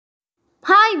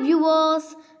Hi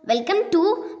viewers, welcome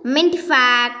to Mint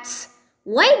Facts.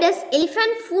 Why does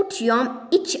elephant foot yam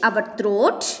itch our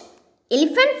throat?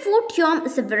 Elephant foot yam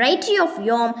is a variety of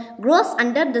yam grows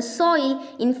under the soil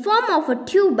in form of a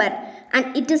tuber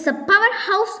and it is a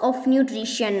powerhouse of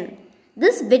nutrition.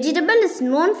 This vegetable is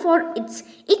known for its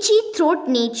itchy throat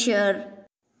nature.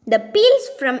 The peels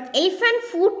from elephant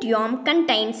foot yam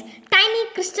contains tiny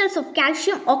crystals of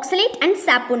calcium oxalate and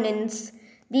saponins.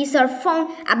 These are found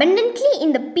abundantly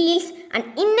in the peels and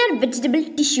inner vegetable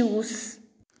tissues.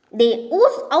 They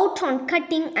ooze out on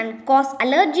cutting and cause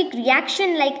allergic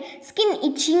reaction like skin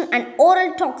itching and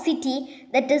oral toxicity,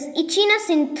 that is itchiness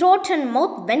in throat and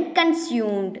mouth when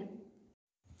consumed.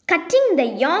 Cutting the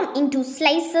yam into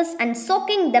slices and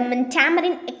soaking them in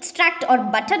tamarind extract or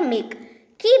buttermilk.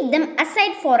 Keep them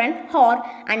aside for an hour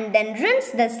and then rinse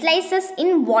the slices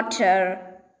in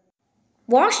water.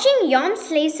 Washing yam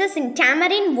slices in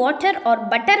tamarind water or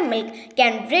buttermilk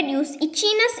can reduce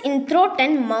itchiness in throat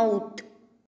and mouth.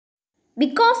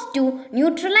 Because to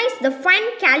neutralize the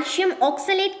fine calcium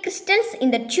oxalate crystals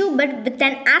in the tuber with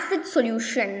an acid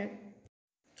solution.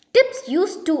 Tips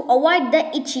used to avoid the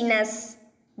itchiness.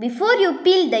 Before you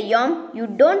peel the yam, you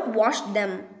don't wash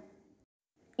them.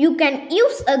 You can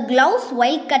use a gloves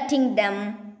while cutting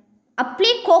them.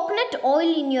 Apply coconut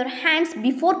oil in your hands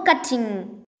before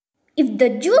cutting. If the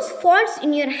juice falls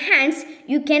in your hands,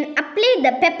 you can apply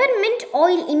the peppermint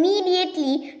oil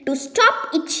immediately to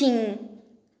stop itching.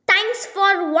 Thanks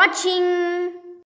for watching.